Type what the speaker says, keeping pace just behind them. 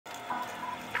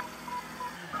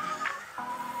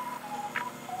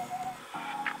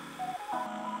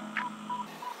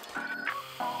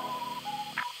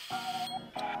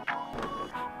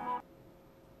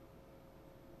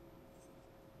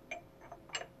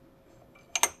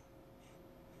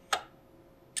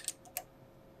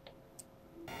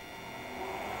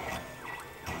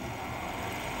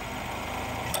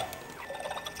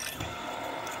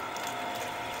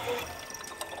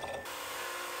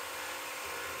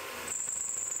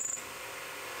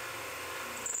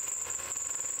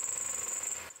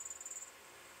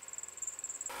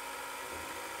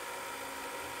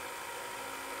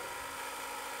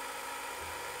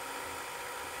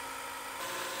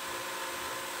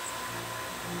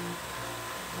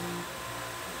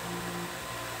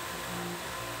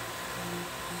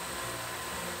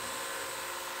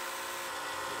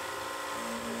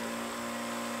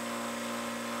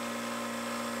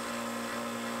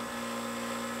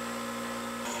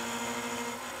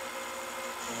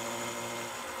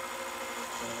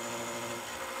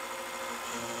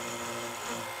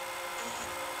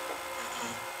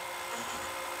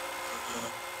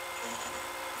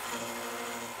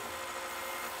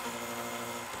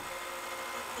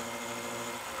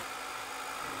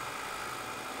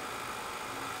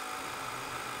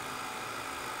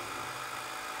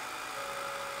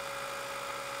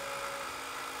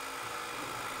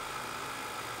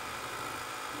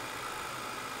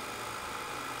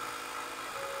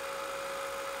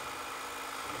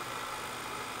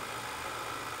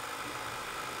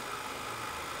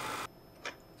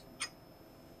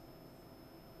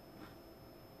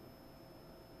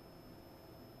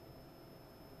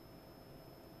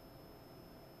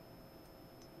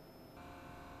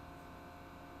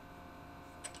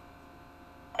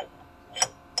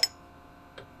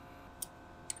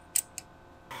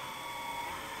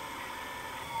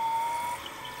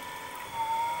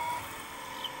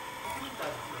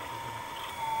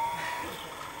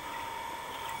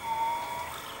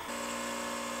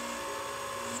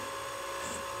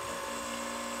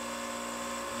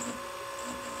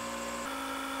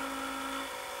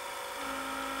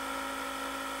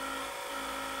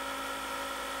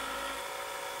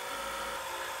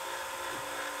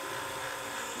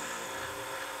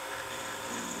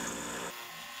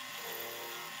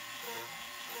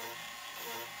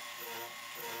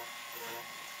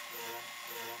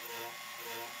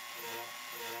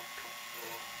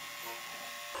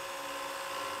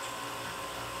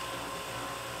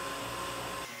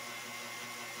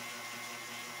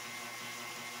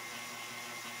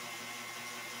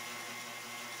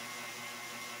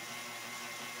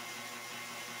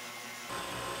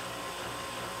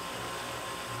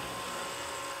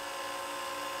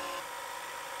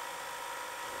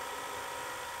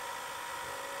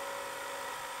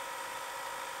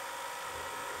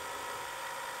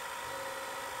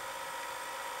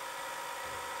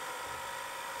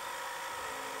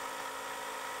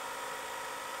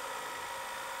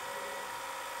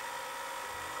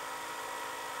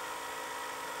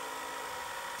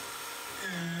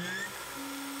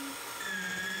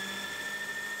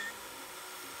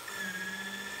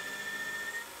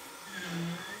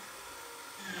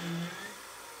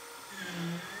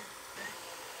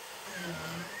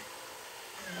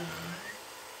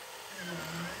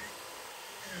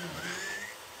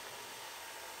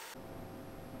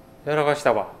やらかし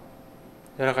たわ。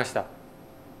やらかした。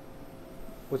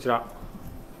こちら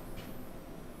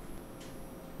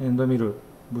エンドミル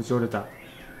ぶち折れた。こ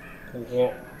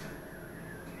こ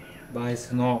バイ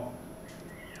スの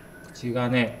口が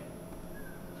ね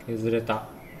削れた。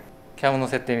キャムの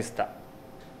設定ミスった。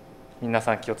皆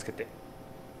さん気をつけて。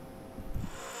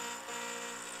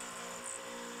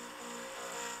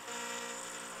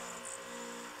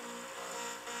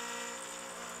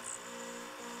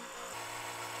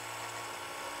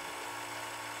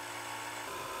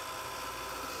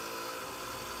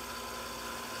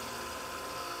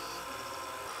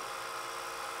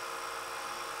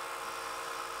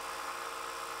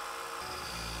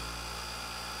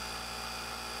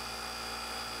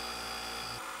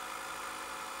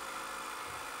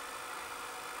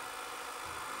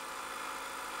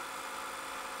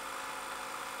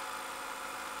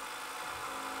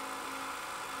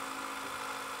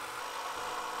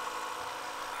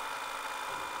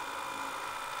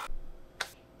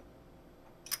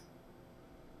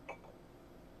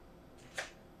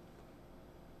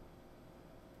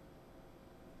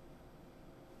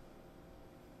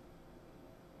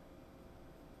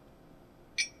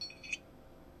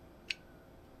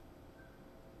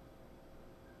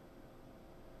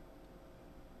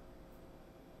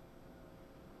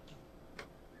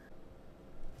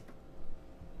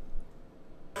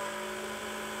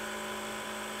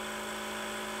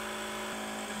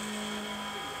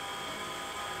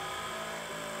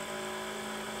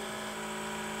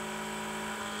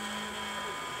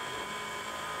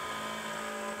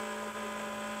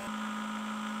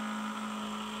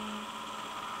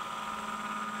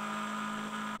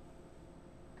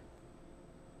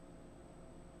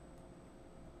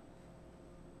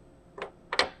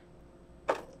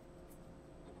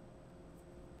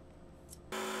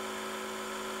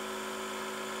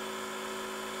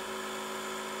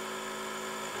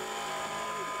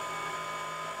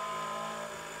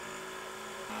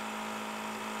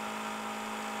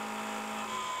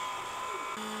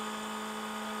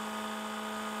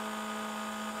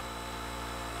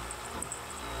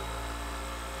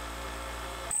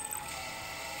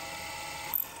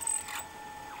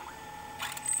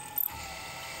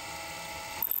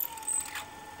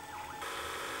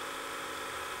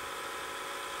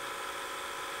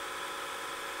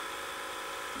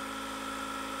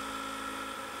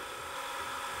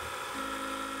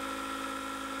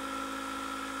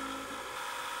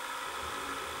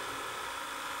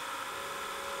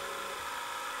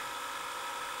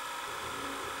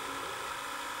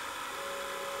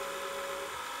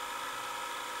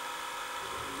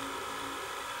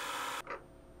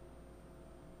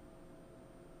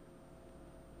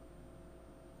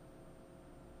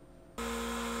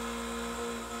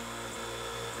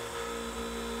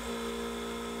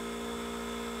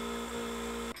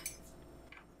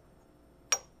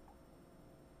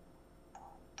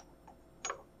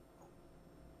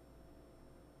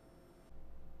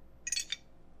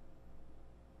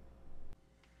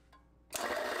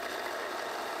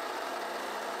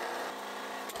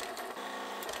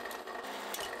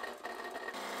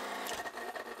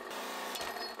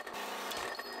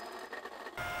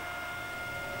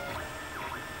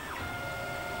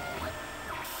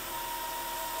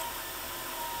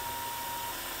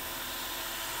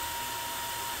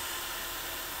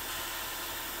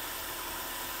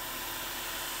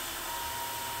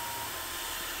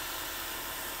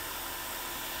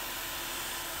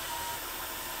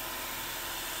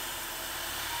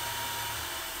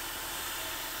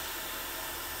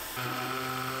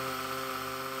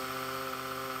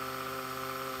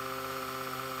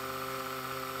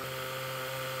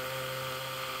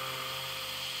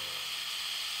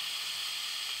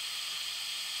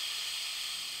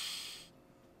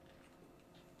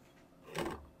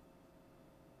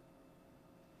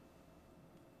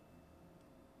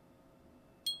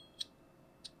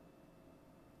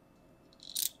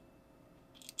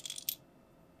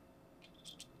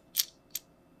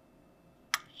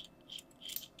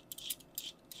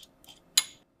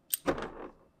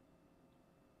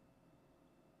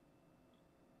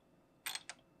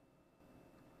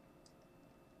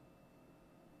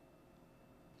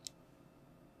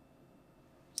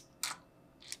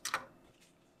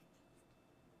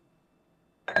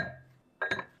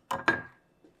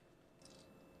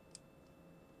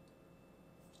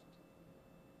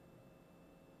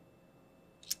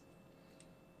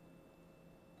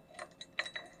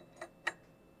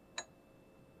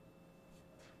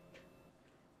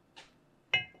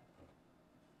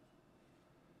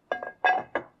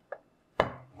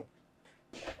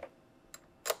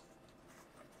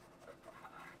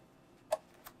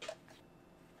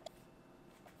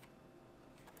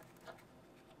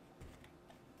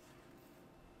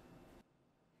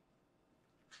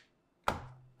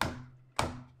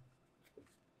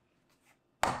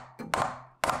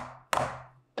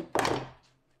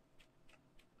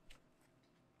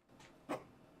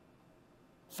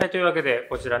はい、というわけで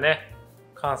こちらね、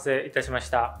完成いたしま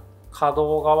した。可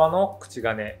動側の口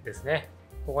金ですね。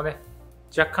ここね、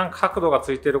若干角度が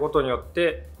ついていることによっ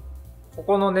て、こ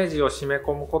このネジを締め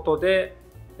込むことで、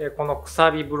このく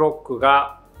さびブロック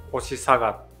が押し下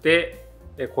がって、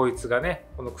こいつがね、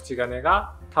この口金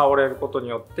が倒れることに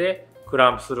よってクラ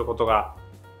ンプすることが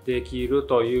できる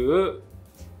という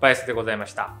バイスでございま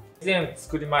した。以前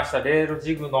作りましたレール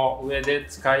ジグの上で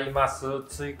使います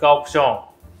追加オプショ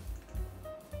ン。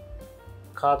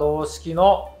可動式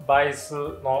のバイス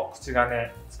の口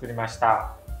金作りまし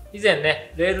た。以前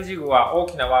ね、レールジグは大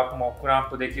きなワークもクラン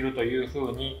プできるというふ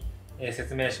うに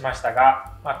説明しました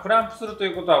が、クランプすると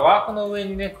いうことはワークの上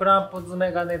にね、クランプ詰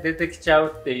めがね、出てきちゃ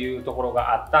うっていうところ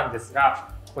があったんですが、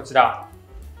こちら、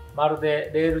まる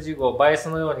でレールジグをバイス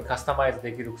のようにカスタマイズ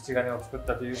できる口金を作っ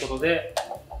たということで、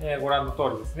ご覧の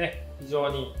通りですね、非常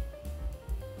に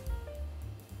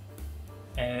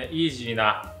イージー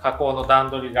な加工の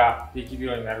段取りができる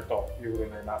ようになるということ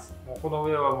になります。もうこの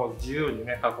上はもう自由に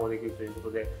ね、加工できるというこ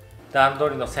とで、段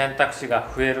取りの選択肢が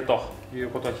増えるという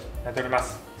ことになっておりま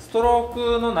す。ストロ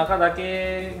ークの中だ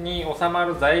けに収ま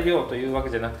る材料というわけ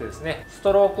じゃなくてですね、ス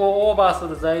トロークをオーバーす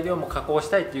る材料も加工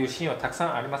したいっていうシーンはたくさ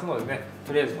んありますのでね、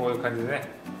とりあえずこういう感じで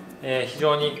ね、非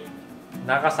常に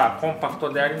長さコンパク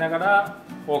トでありながら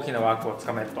大きなワークをつ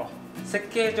かめると。設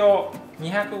計上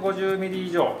 250mm 以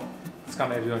上つか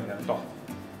めるようになると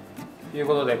いう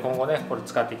ことで、今後ねこれ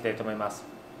使っていきたいと思います。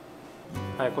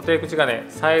はい、固定口金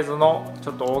サイズのち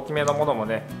ょっと大きめのものも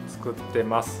ね作って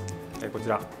ます。こち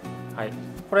ら、はい、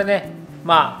これね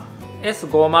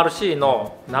S50C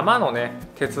の生のね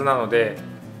鉄なので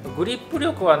グリップ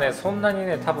力はねそんなに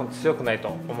ね多分強くないと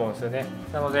思うんですよね。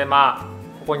なのでこ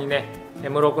こにね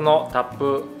M6 のタッ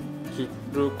プ切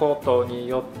ることに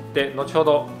よって後ほ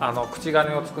ど口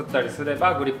金を作ったりすれ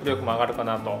ばグリップ力も上がるか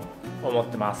なと思っ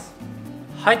てます。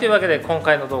はい、というわけで今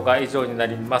回の動画は以上にな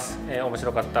ります。面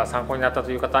白かった、参考になった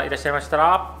という方いらっしゃいました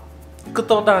らグッ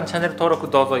ドボタン、チャンネル登録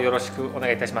どうぞよろしくお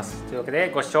願いいたします。というわけで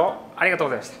ご視聴ありがとう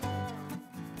ございました。